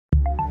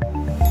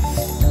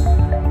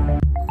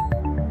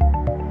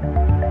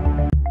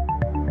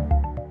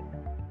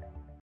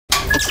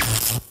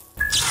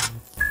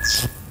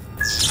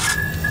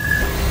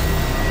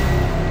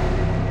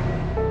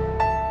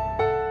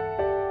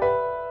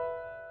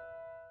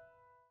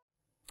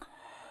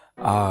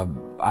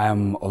I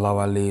am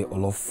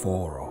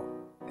Oloforo,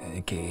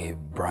 aka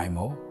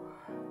Brymo,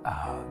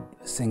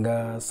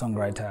 singer,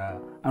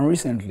 songwriter, and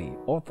recently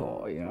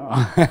author,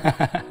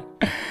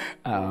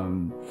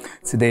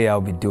 Today I'll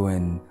be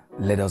doing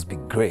Let Us Be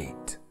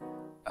Great,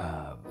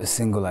 a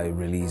single I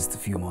released a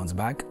few months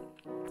back,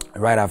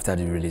 right after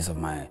the release of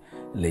my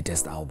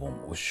latest album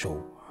or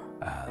show.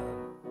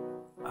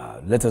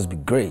 Let Us Be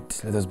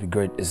Great. Let Us Be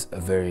Great is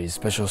a very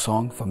special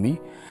song for me.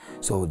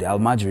 So the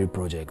Almajiri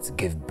project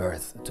gave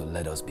birth to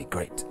Let Us Be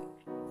Great.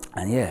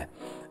 And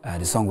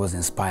the song was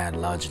inspired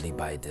largely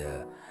by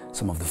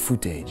some of the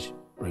footage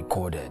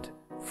recorded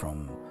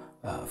from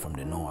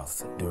the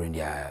north during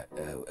their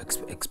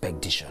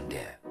expedition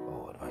there,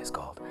 or whatever it's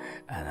called.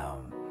 And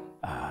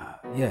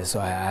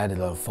so I had a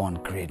lot of fun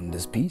creating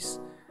this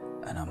piece,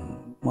 and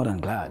I'm more than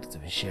glad to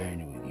be sharing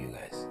it with you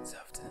guys this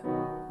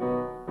afternoon.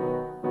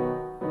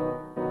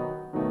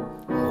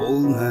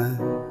 Old man,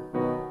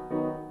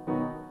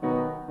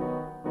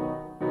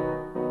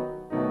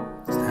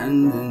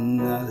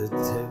 standing at the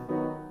tip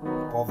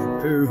of a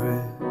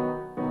pyramid,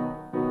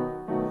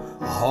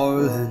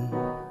 hurling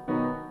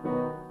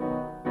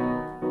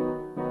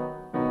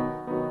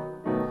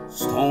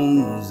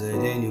stones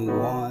at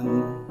anyone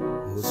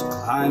who's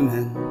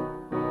climbing,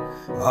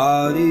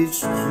 but it's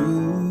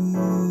too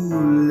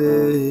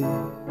late.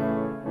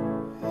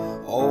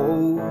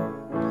 Oh,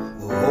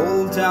 the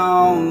whole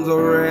town's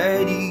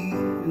already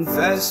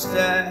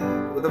infested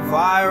with the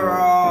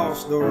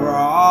virus, the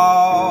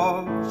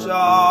rupture.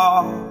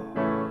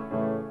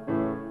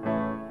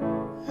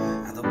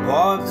 At the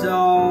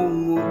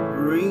bottom of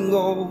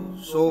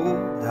Brymo so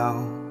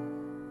down.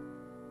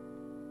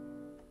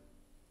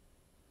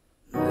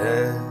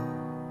 Let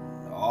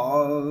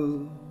us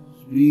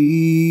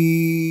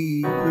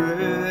be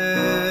great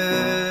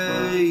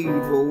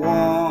for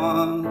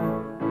once.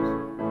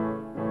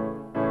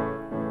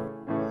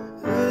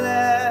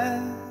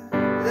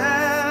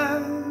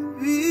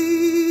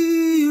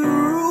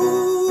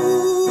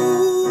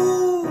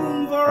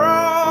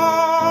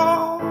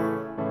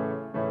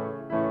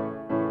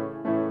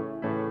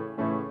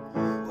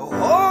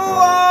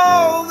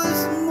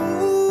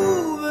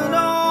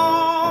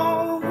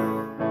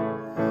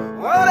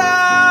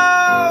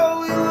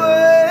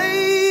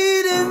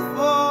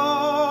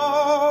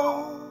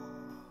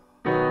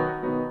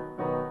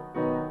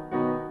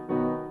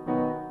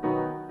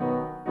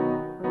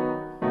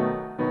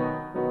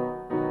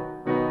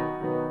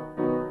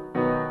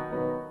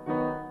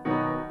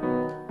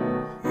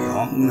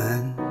 Young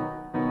men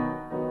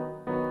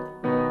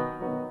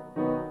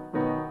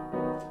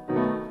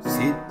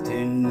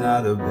sitting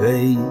at the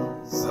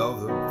base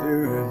of the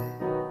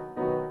pyramid,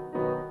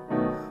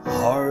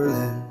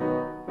 hurling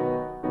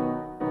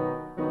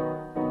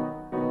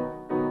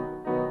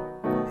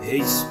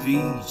hate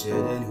speech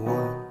at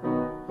anyone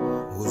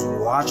who's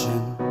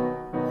watching,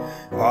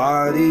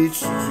 but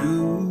it's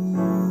too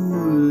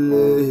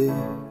late.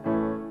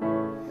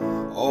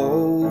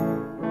 Oh,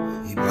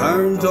 he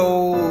burned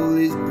all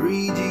his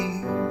bridges.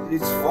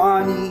 It's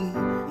funny,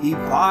 he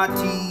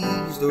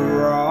parties the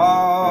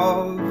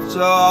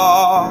rupture.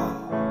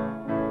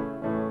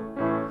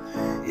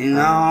 In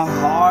our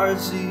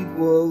hearts it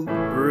will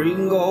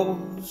bring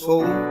us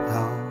all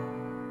down.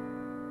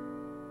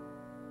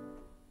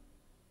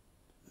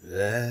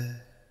 Let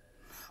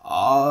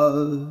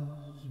us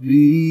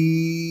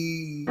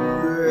be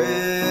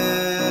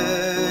great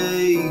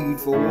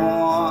for once.